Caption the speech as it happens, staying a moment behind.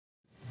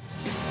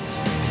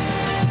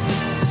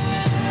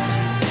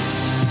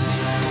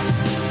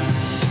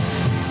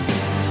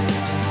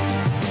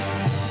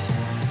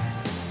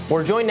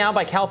We're joined now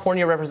by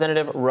California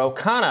Representative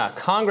Khanna.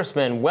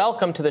 Congressman,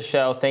 welcome to the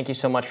show. Thank you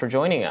so much for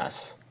joining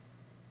us.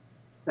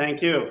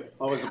 Thank you.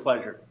 Always a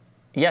pleasure.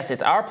 Yes,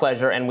 it's our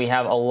pleasure, and we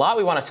have a lot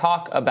we want to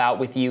talk about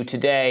with you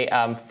today.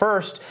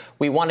 First,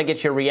 we want to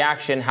get your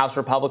reaction. House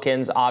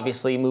Republicans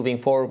obviously moving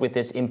forward with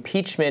this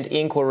impeachment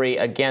inquiry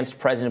against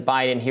President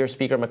Biden. Here's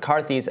Speaker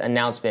McCarthy's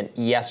announcement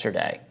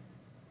yesterday.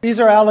 These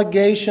are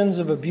allegations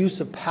of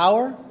abuse of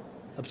power,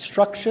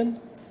 obstruction,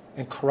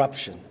 and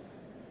corruption,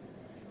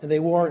 and they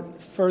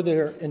warrant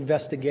further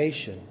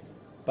investigation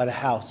by the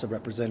House of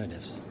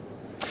Representatives.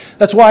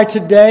 That's why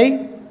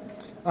today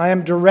I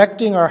am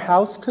directing our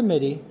House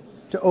committee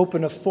to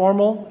open a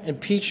formal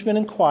impeachment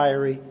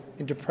inquiry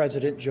into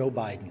President Joe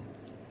Biden.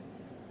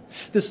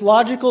 This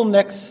logical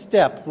next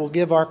step will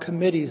give our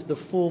committees the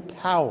full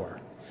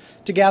power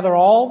to gather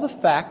all the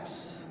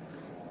facts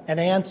and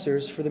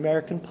answers for the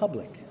American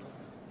public.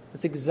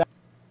 That's exactly.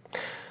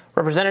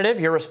 Representative,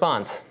 your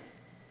response.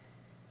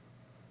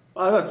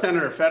 Well, I thought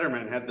Senator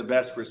Fetterman had the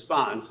best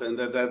response, and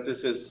that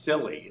this is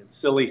silly. It's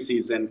silly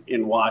season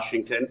in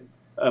Washington.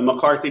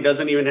 McCarthy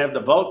doesn't even have the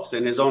votes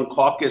in his own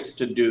caucus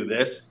to do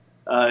this.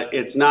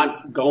 It's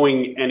not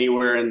going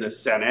anywhere in the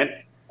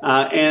Senate.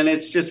 And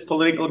it's just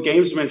political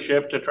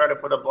gamesmanship to try to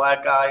put a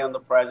black eye on the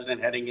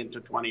president heading into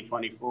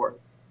 2024.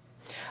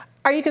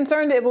 Are you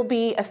concerned it will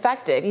be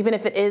effective, even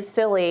if it is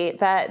silly,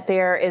 that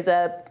there is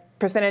a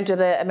percentage of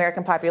the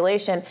American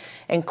population,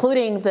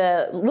 including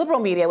the liberal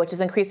media, which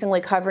is increasingly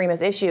covering this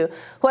issue,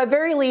 who at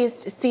very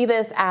least see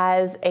this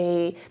as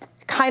a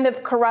kind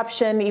of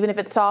corruption, even if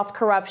it's soft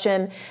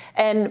corruption,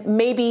 and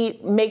maybe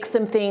makes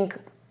them think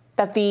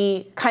that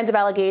the kinds of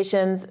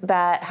allegations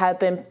that have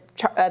been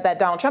that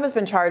Donald Trump has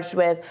been charged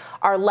with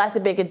are less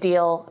a big a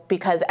deal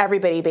because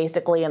everybody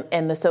basically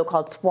in the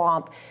so-called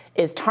swamp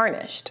is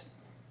tarnished?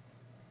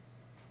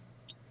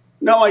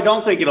 No, I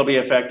don't think it'll be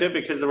effective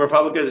because the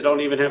Republicans don't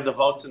even have the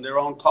votes in their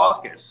own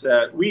caucus.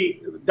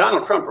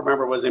 Donald Trump,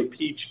 remember, was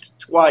impeached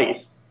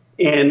twice.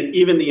 And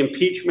even the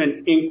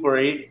impeachment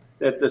inquiry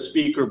that the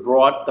speaker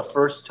brought the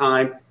first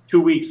time, 2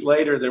 weeks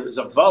later, there was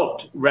a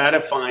vote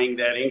ratifying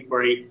that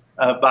inquiry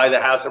by the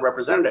House of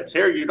Representatives.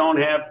 Here, you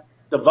don't have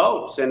the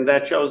votes. And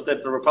that shows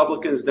that the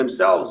Republicans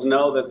themselves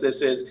know that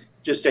this is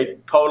just a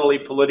totally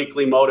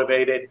politically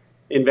motivated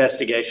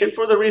investigation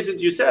for the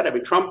reasons you said. I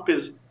mean, Trump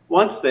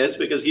wants this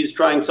because he's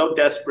trying so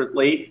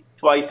desperately,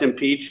 twice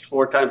impeached,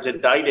 4 times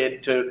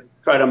indicted, to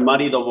try to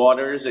muddy the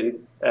waters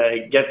and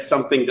get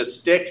something to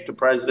stick to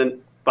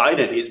President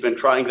Biden. He's been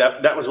trying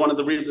that. That was one of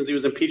the reasons he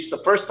was impeached the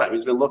first time.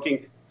 He's been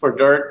looking for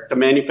dirt, to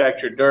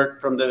manufacture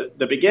dirt from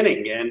the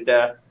beginning, and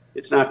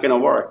it's not going to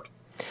work.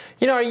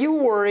 You know, are you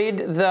worried,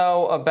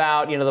 though,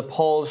 about, the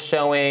polls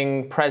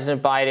showing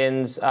President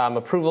Biden's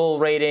approval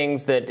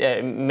ratings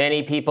that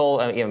many people,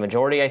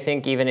 majority, I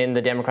think, even in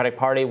the Democratic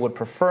Party, would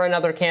prefer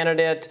another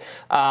candidate?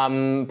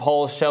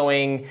 Polls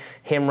showing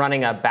him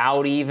running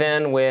about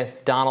even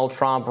with Donald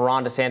Trump,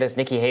 Ron DeSantis,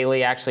 Nikki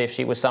Haley, actually, if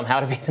she was somehow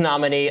to be the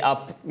nominee,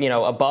 up,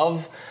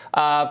 above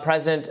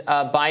President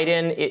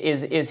Biden.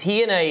 Is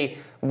he in a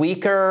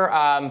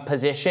weaker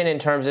position in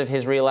terms of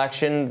his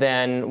reelection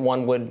than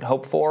one would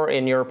hope for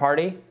in your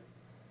party?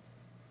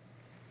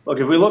 Look,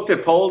 if we looked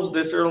at polls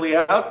this early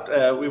out,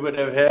 we would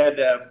have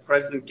had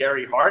President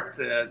Gary Hart,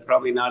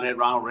 probably not had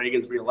Ronald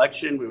Reagan's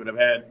reelection. We would have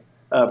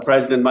had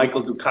President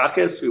Michael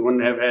Dukakis. We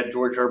wouldn't have had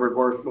George Herbert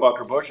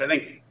Walker Bush. I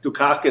think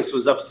Dukakis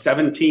was up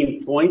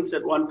 17 points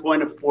at one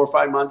point of 4 or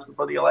 5 months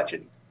before the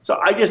election. So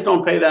I just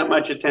don't pay that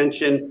much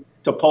attention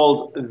to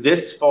polls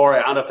this far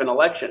out of an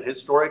election.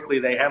 Historically,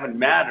 they haven't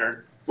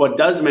mattered. What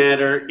does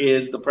matter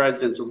is the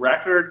president's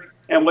record,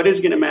 and what is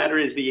going to matter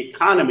is the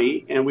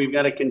economy, and we've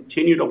got to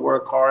continue to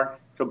work hard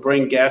to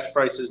bring gas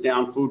prices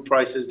down, food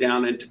prices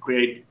down, and to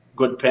create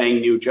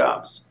good-paying new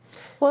jobs.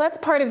 Well, that's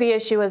part of the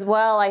issue as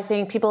well. I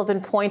think people have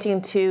been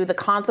pointing to the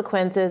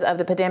consequences of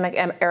the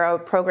pandemic-era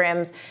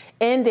programs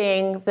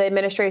ending. The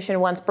administration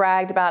once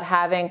bragged about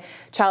having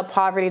child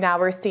poverty. Now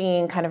we're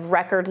seeing kind of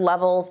record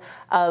levels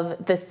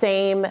of the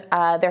same.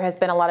 There has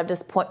been a lot of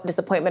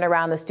disappointment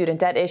around the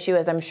student debt issue,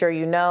 as I'm sure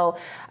you know.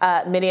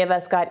 Many of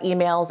us got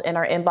emails in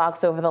our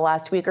inbox over the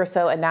last week or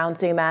so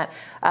announcing that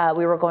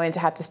we were going to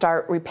have to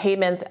start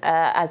repayments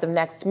as of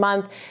next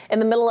month in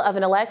the middle of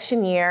an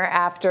election year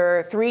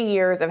after 3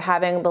 years of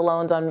having the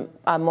loans on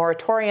a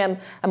moratorium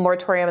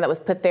that was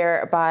put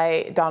there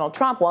by Donald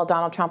Trump while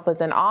Donald Trump was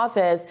in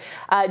office.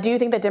 Do you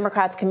think that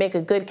Democrats can make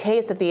a good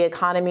case that the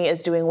economy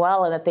is doing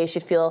well and that they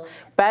should feel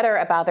better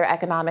about their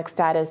economic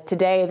status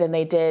today than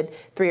they did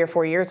 3 or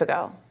 4 years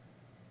ago?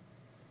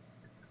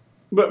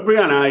 But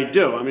Brianna, I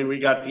do. I mean, we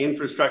got the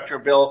infrastructure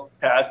bill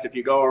passed. If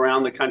you go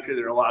around the country,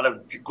 there are a lot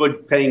of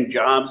good paying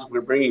jobs.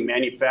 We're bringing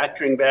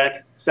manufacturing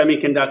back,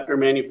 semiconductor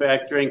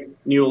manufacturing,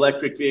 new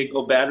electric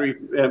vehicle battery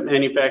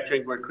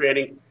manufacturing. We're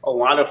creating a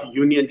lot of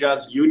union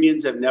jobs.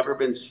 Unions have never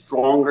been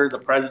stronger. The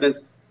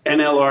president's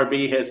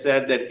NLRB has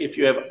said that if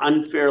you have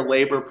unfair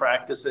labor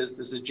practices,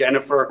 this is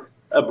Jennifer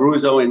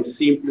Abruzzo and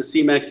the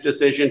CMEX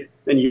decision,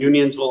 then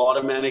unions will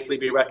automatically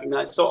be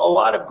recognized. So a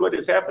lot of good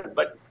has happened.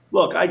 But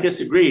look, I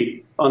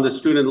disagreed on the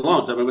student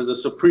loans. I mean, it was the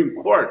Supreme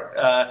Court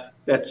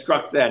that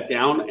struck that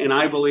down. And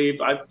I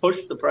believe I've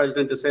pushed the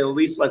president to say, at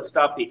least let's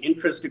stop the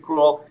interest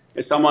accrual.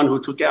 As someone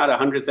who took out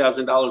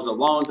 $100,000 of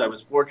loans, I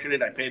was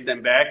fortunate. I paid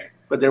them back.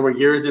 But there were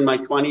years in my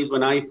 20s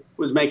when I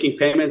was making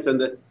payments and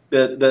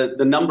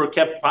the number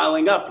kept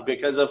piling up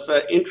because of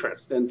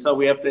interest. And so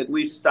we have to at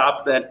least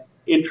stop that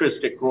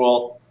interest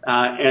accrual.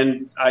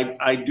 And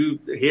I do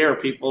hear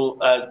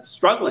people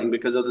struggling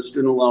because of the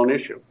student loan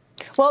issue.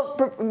 Well,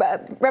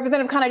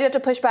 Representative Khanna, I do have to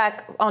push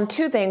back on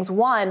two things.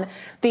 One,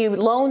 the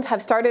loans have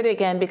started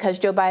again because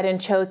Joe Biden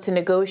chose to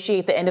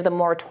negotiate the end of the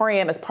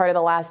moratorium as part of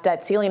the last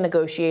debt ceiling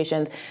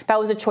negotiations. That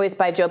was a choice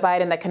by Joe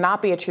Biden that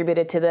cannot be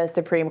attributed to the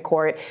Supreme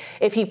Court.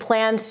 If he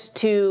plans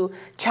to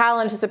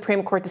challenge the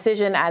Supreme Court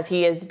decision, as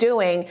he is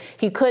doing,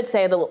 he could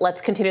say,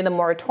 let's continue the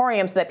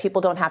moratorium so that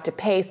people don't have to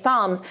pay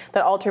sums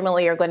that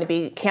ultimately are going to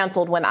be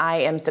canceled when I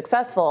am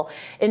successful.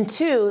 And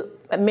two,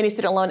 many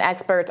student loan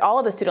experts, all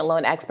of the student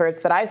loan experts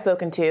that I've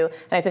spoken to,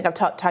 and I think I've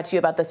talked to you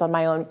about this on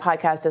my own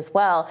podcast as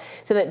well,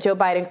 so that Joe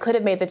Biden could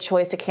have made the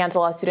choice to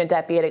cancel all student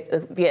debt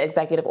via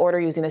executive order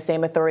using the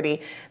same authority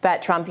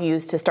that Trump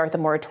used to start the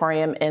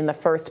moratorium in the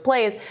first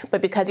place.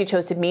 But because he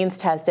chose to means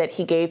test it,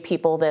 he gave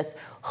people this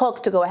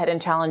hook to go ahead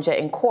and challenge it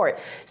in court.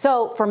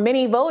 So for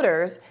many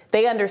voters,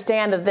 they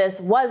understand that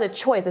this was a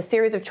choice, a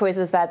series of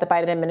choices that the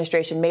Biden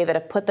administration made that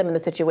have put them in the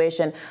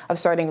situation of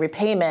starting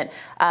repayment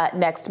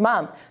next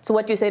month. So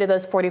what do you say to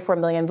those 44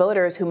 million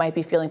voters who might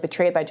be feeling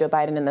betrayed by Joe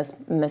Biden in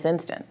this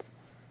instance?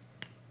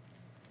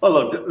 Well,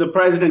 look, the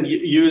president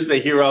used the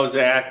HEROES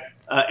Act,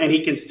 and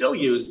he can still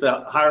use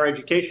the Higher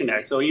Education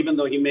Act. So even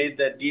though he made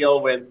that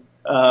deal with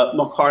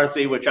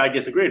McCarthy, which I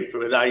disagreed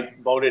with, I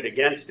voted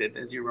against it,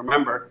 as you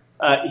remember,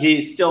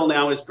 he still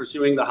now is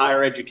pursuing the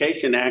Higher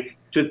Education Act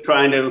to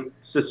trying to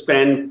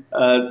suspend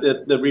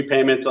the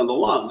repayments on the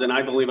loans. And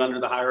I believe under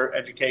the Higher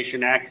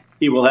Education Act,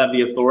 he will have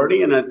the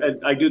authority. And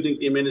I do think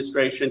the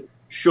administration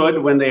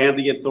should, when they have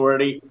the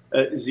authority,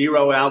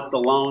 zero out the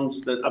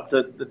loans up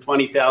to the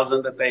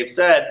 $20,000 that they've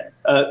said,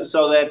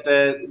 so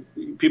that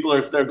people,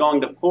 if they're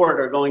going to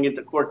court, are going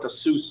into court to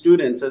sue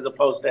students as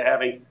opposed to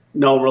having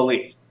no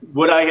relief.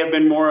 Would I have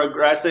been more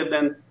aggressive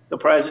than the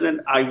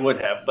president? I would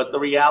have. But the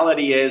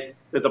reality is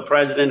that the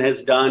president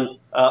has done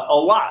a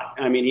lot.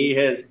 I mean, he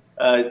has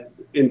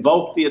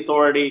invoked the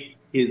authority.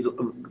 He's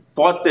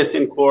fought this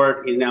in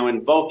court. He's now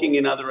invoking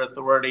another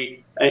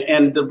authority.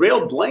 And the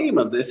real blame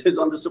of this is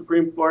on the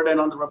Supreme Court and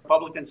on the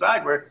Republican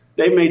side, where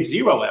they made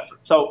zero effort.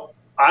 So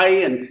I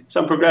and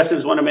some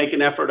progressives want to make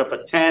an effort of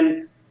a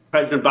 10.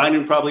 President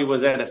Biden probably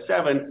was at a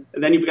 7.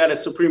 And then you've got a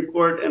Supreme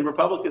Court and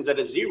Republicans at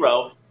a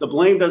 0. The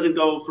blame doesn't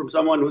go from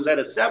someone who's at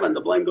a 7.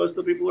 The blame goes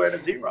to people who are at a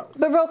 0.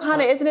 But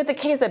Khanna, isn't it the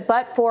case that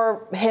but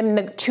for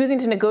him choosing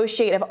to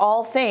negotiate, of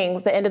all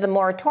things, the end of the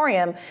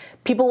moratorium,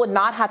 people would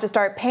not have to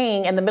start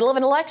paying in the middle of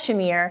an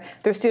election year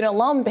their student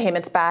loan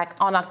payments back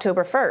on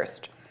October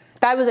 1st?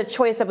 That was a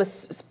choice that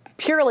was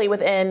purely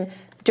within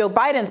Joe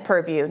Biden's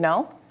purview,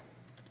 no?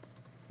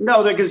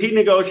 No, because he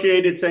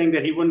negotiated saying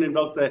that he wouldn't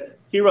invoke the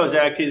HEROES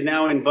Act. He's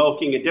now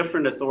invoking a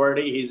different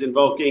authority. He's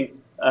invoking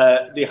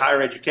the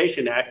Higher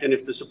Education Act. And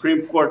if the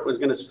Supreme Court was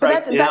going to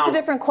strike down that's a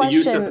different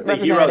question, the use of the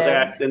HEROES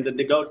Act, then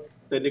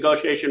the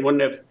negotiation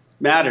wouldn't have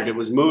mattered. It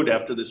was moot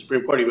after the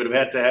Supreme Court. He would have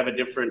had to have a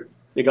different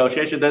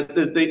negotiation.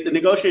 The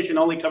negotiation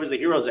only covers the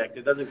HEROES Act.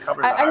 It doesn't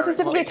cover the Higher I'm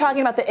specifically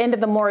talking about the end of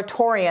the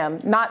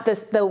moratorium, not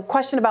the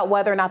question about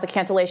whether or not the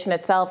cancellation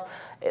itself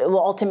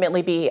will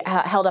ultimately be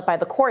held up by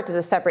the courts is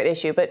a separate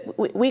issue, but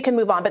we can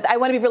move on. But I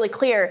want to be really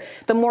clear,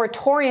 the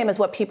moratorium is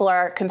what people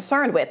are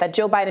concerned with, that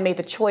Joe Biden made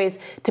the choice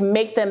to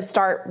make them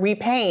start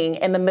repaying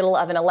in the middle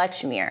of an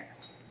election year.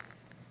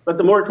 But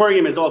the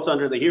moratorium is also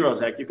under the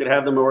HEROES Act. You could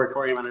have the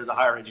moratorium under the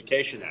Higher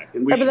Education Act.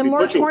 And we should be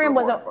pushing for a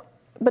moratorium.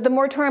 But the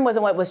moratorium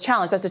wasn't what was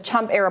challenged. That's a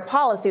Trump-era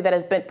policy that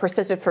has been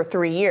persisted for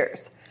 3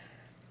 years.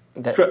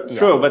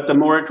 True, but the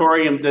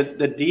moratorium,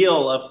 the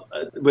deal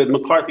with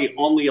McCarthy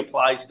only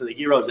applies to the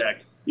HEROES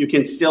Act. You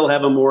can still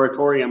have a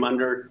moratorium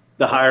under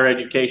the Higher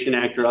Education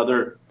Act or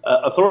other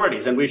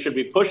authorities, and we should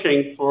be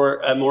pushing for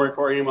a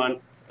moratorium on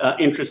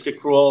interest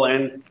accrual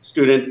and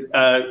student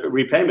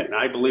repayment. And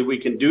I believe we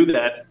can do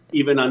that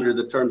even under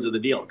the terms of the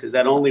deal, because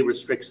that only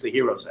restricts the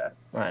HEROES Act.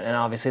 Right, and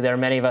obviously there are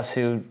many of us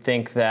who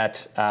think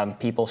that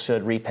people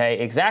should repay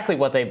exactly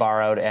what they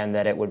borrowed and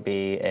that it would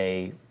be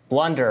a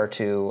blunder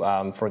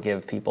to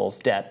forgive people's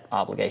debt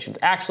obligations,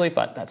 actually,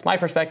 but that's my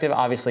perspective,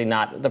 obviously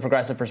not the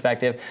progressive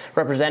perspective.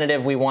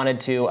 Representative, we wanted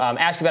to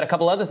ask you about a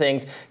couple other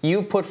things.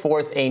 You put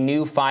forth a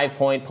new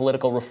 5-point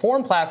political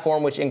reform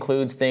platform, which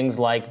includes things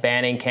like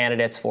banning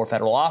candidates for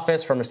federal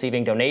office from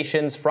receiving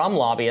donations from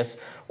lobbyists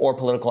or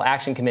political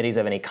action committees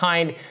of any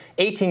kind,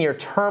 18-year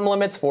term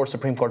limits for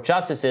Supreme Court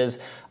justices.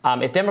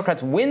 If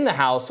Democrats win the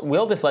House,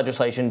 will this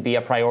legislation be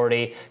a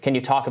priority? Can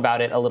you talk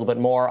about it a little bit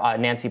more?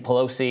 Nancy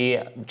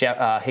Pelosi,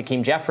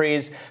 Hakeem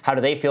Jeffries, how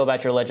do they feel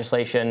about your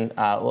legislation?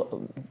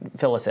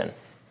 Fill us in.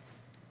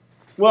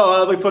 Well,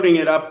 I'll be putting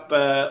it up,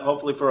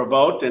 hopefully, for a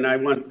vote, and I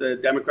want the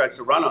Democrats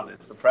to run on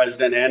this. The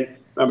president and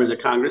members of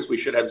Congress, we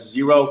should have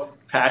zero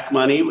PAC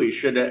money. We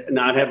should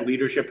not have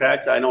leadership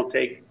PACs. I don't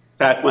take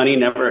PAC money,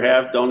 never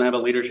have, don't have a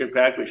leadership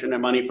PAC. We shouldn't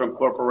have money from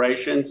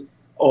corporations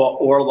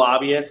or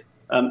lobbyists.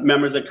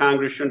 Members of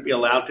Congress shouldn't be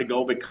allowed to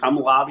go become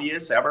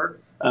lobbyists ever.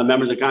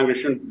 Members of Congress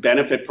shouldn't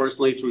benefit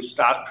personally through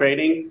stock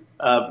trading.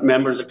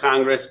 Members of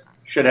Congress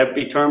should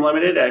be term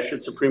limited, as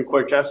should Supreme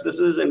Court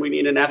justices, and we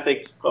need an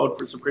ethics code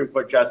for Supreme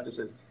Court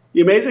justices.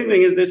 The amazing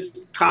thing is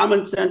this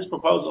common sense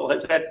proposal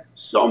has had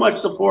so much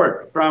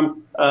support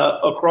from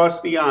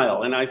across the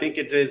aisle, and I think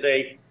it is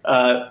a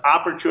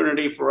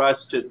opportunity for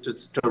us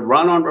to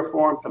run on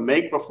reform, to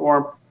make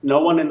reform.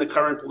 No one in the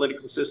current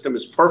political system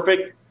is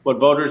perfect. What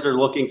voters are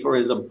looking for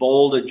is a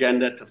bold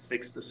agenda to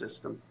fix the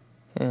system.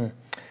 Do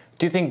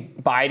you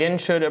think Biden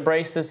should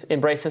embrace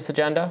this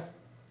agenda?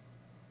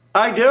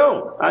 I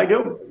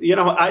do. You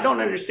know, I don't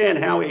understand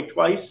how a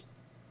twice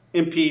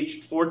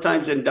impeached, 4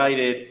 times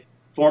indicted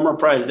former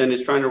president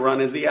is trying to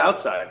run as the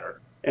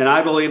outsider. And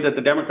I believe that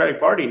the Democratic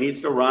Party needs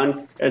to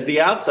run as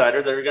the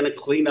outsider. They're going to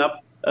clean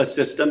up a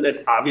system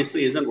that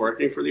obviously isn't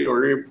working for the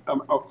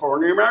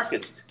ordinary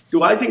Americans.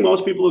 Do I think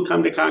most people who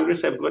come to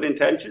Congress have good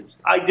intentions?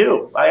 I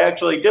do. I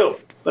actually do.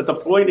 But the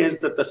point is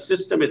that the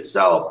system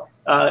itself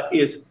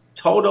is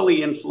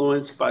totally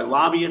influenced by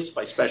lobbyists,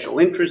 by special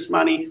interest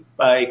money,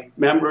 by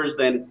members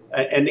then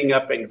ending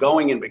up and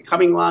going and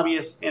becoming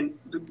lobbyists. And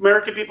the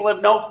American people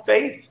have no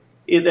faith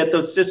in that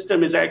the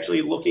system is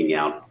actually looking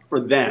out for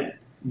them.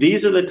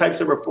 These are the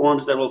types of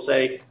reforms that will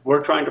say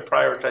we're trying to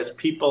prioritize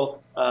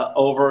people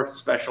over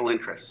special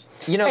interests.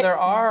 You know, there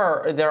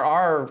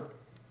are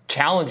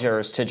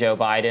challengers to Joe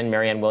Biden,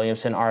 Marianne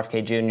Williamson,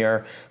 RFK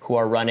Jr., who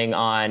are running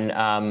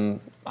on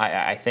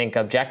I think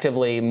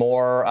objectively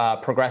more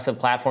progressive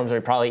platforms, or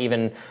probably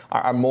even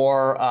are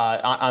more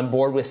on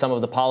board with some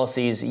of the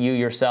policies you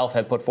yourself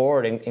have put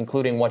forward,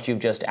 including what you've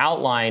just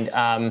outlined.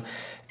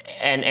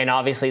 And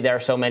obviously there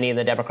are so many in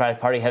the Democratic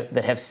Party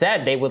that have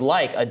said they would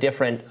like a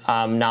different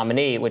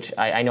nominee, which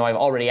I know I've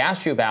already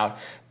asked you about.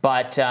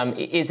 But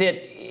is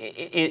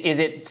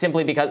it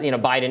simply because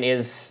Biden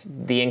is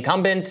the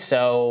incumbent,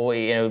 so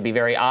it would be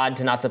very odd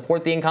to not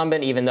support the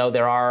incumbent, even though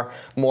there are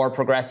more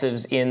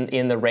progressives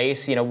in the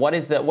race? What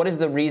is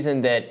the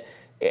reason that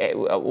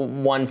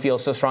one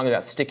feels so strongly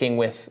about sticking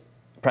with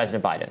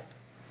President Biden?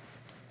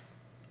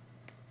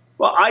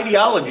 Well,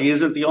 ideology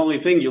isn't the only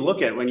thing you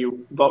look at when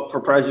you vote for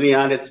president of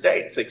the United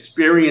States.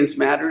 Experience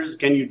matters.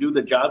 Can you do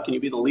the job? Can you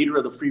be the leader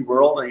of the free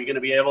world? Are you going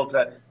to be able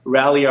to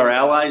rally our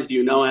allies? Do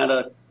you know how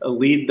to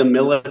lead the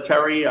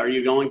military? Are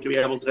you going to be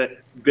able to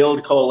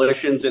build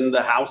coalitions in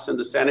the House and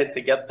the Senate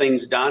to get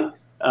things done?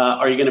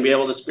 Are you going to be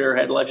able to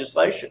spearhead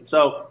legislation?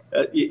 So,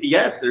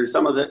 yes, there's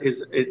some of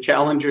his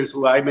challengers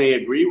who I may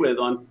agree with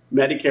on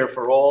Medicare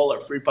for all or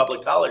free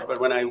public college.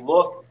 But when I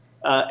look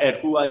at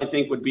who I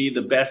think would be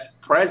the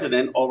best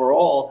president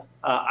overall,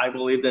 I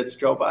believe that's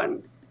Joe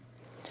Biden.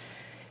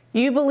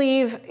 You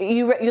believe,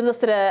 you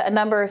listed a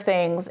number of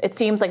things. It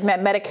seems like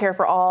Medicare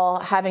for all,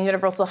 having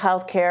universal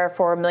health care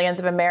for millions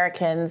of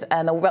Americans,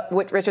 and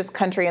the richest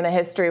country in the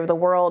history of the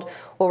world,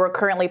 where we're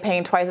currently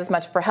paying twice as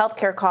much for health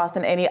care costs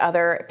than any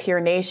other peer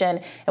nation.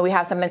 And we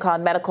have something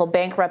called medical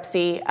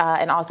bankruptcy,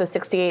 and also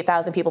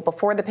 68,000 people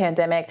before the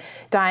pandemic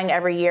dying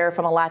every year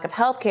from a lack of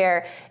health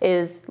care,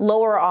 is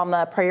lower on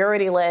the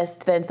priority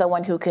list than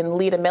someone who can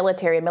lead a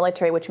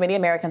military which many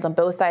Americans on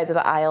both sides of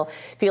the aisle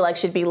feel like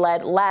should be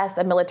led less,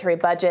 a military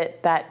budget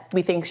that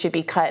we think should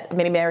be cut.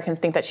 Many Americans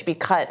think that should be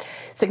cut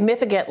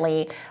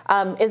significantly.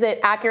 Is it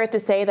accurate to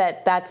say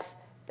that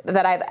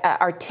I've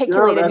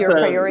articulated your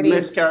priorities?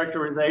 That's a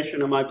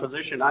mischaracterization of my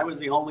position. I was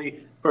the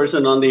only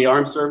person on the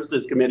Armed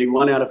Services Committee,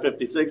 1 out of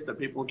 56, that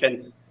people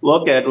can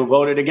look at, who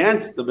voted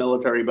against the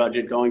military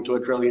budget going to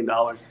 $1 trillion.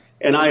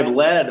 And I have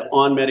led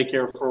on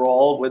Medicare for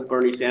all with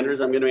Bernie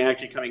Sanders. I'm going to be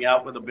actually coming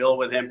out with a bill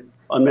with him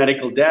on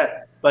medical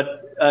debt.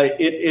 But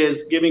it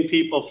is giving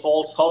people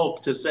false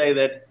hope to say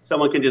that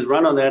someone can just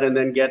run on that and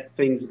then get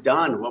things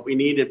done. What we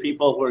need are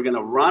people who are going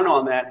to run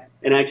on that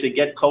and actually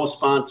get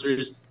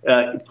co-sponsors,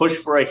 push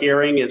for a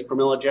hearing, as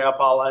Pramila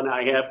Jayapal and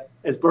I have,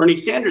 as Bernie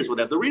Sanders would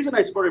have. The reason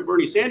I supported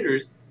Bernie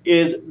Sanders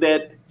is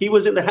that he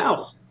was in the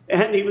House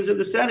and he was in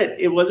the Senate.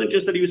 It wasn't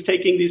just that he was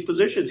taking these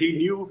positions. He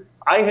knew,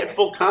 I had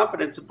full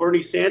confidence that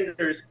Bernie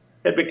Sanders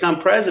had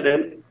become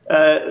president,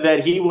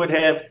 that he would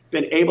have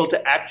been able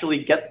to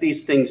actually get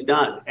these things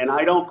done. And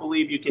I don't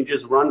believe you can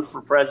just run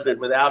for president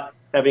without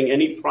having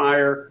any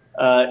prior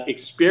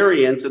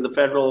experience in the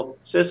federal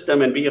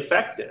system and be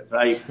effective.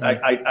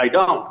 I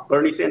don't.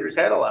 Bernie Sanders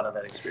had a lot of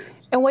that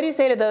experience. And what do you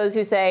say to those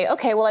who say,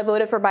 okay, well, I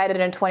voted for Biden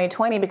in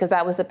 2020 because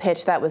that was the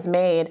pitch that was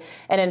made.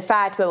 And in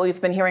fact, what we've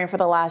been hearing for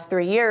the last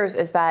 3 years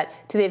is that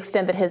to the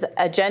extent that his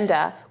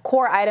agenda,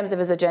 core items of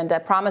his agenda,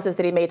 promises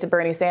that he made to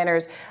Bernie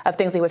Sanders of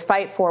things he would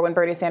fight for when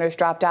Bernie Sanders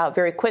dropped out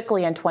very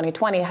quickly in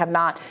 2020 have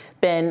not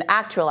been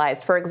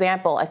actualized. For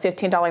example, a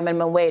 $15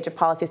 minimum wage, a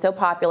policy so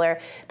popular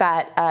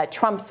that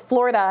Trump's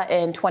Florida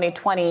in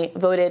 2020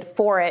 voted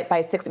for it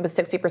with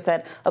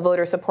 60% of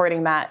voters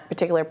supporting that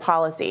particular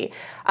policy.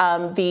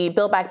 The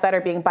Build Back Better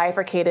being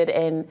bifurcated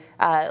and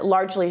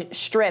largely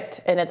stripped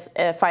in its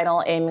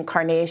final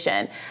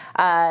incarnation.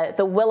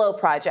 The Willow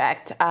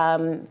Project,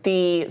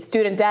 the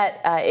student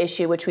debt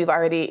issue, which we've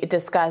already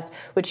discussed,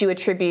 which you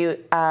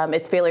attribute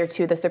its failure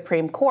to the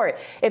Supreme Court.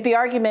 If the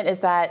argument is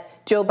that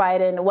Joe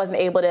Biden wasn't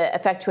able to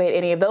effectuate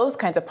any of those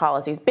kinds of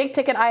policies, big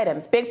ticket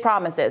items, big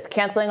promises,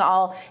 canceling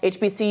all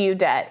HBCU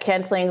debt,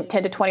 canceling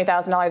 $10,000 to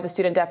 $20,000 of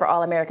student debt for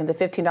all Americans, a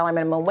 $15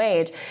 minimum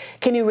wage,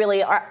 can you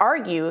really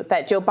argue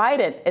that Joe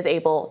Biden is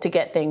able to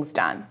get things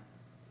done?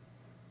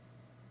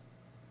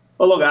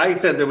 Well, look, I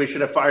said that we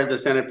should have fired the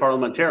Senate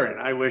parliamentarian.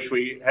 I wish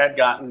we had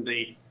gotten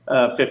the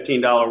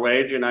 $15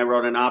 wage, and I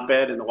wrote an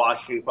op-ed in the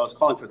Washington Post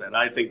calling for that.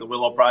 I think the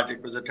Willow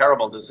Project was a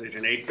terrible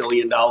decision. $8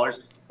 billion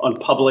on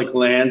public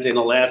lands in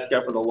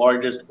Alaska for the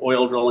largest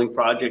oil drilling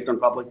project on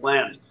public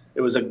lands.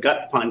 It was a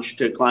gut punch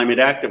to climate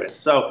activists.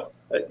 So,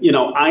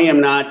 I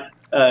am not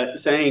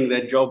saying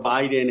that Joe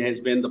Biden has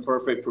been the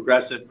perfect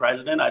progressive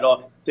president. I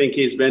don't think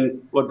he's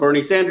been what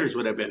Bernie Sanders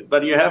would have been.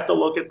 But you have to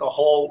look at the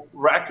whole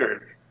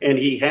record, and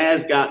he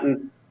has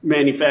gotten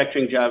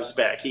manufacturing jobs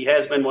back. He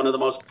has been one of the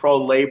most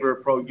pro-labor,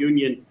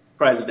 pro-union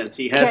presidents.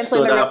 He has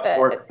stood up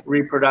for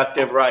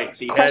reproductive rights.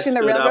 He has stood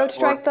the railroad up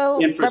strike, though,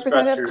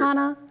 Representative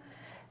Khanna?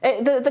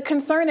 The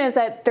concern is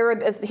that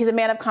he's a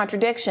man of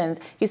contradictions.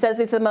 He says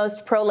he's the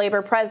most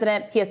pro-labor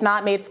president. He has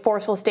not made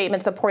forceful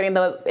statements supporting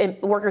the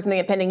workers in the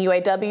impending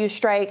UAW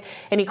strike,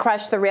 and he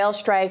crushed the rail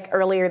strike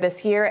earlier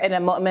this year in a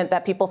moment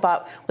that people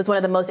thought was one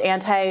of the most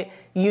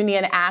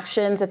anti-union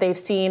actions that they've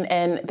seen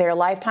in their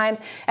lifetimes.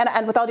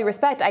 And with all due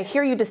respect, I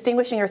hear you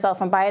distinguishing yourself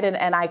from Biden,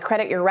 and I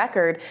credit your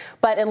record.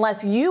 But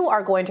unless you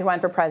are going to run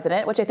for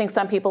president, which I think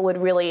some people would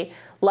really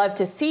love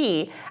to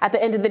see, at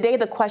the end of the day,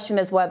 the question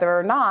is whether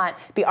or not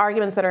the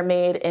arguments that are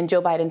made in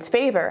Joe Biden's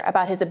favor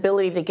about his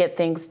ability to get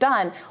things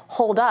done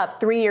hold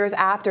up 3 years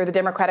after the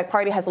Democratic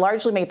Party has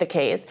largely made the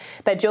case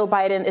that Joe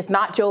Biden is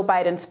not Joe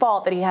Biden's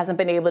fault that he hasn't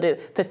been able to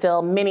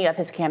fulfill many of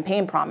his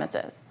campaign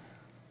promises.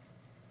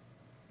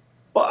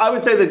 Well, I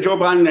would say that Joe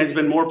Biden has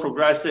been more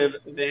progressive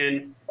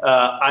than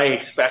I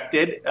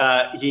expected.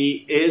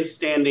 He is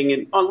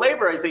standing on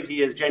labor. I think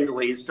he is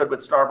genuinely. He stood with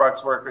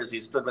Starbucks workers. He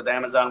stood with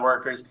Amazon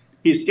workers.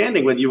 He's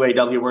standing with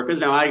UAW workers.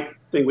 Now, I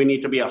think we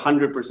need to be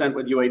 100%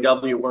 with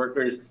UAW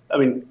workers. I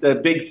mean, the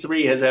big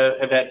three have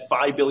had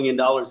 $5 billion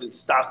in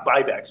stock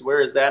buybacks.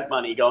 Where is that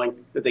money going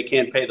that they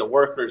can't pay the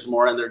workers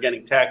more and they're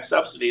getting tax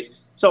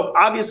subsidies? So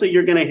obviously,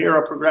 you're going to hear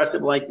a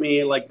progressive like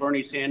me, like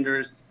Bernie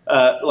Sanders,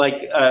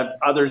 like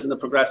others in the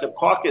progressive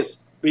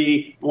caucus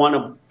want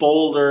a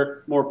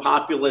bolder, more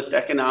populist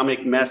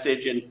economic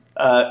message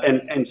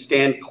and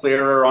stand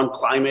clearer on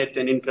climate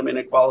and income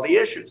inequality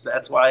issues.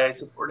 That's why I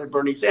supported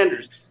Bernie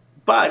Sanders.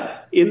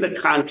 But in the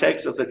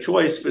context of the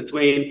choice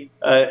between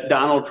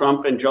Donald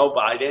Trump and Joe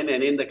Biden,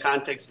 and in the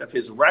context of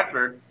his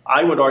record,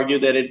 I would argue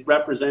that it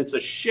represents a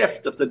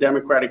shift of the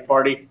Democratic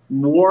Party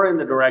more in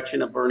the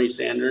direction of Bernie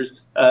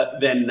Sanders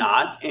than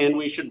not, and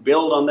we should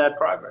build on that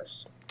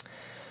progress.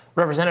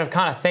 Representative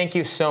Khanna, thank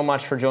you so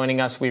much for joining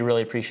us. We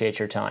really appreciate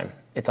your time.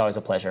 It's always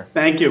a pleasure.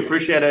 Thank you.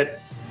 Appreciate it.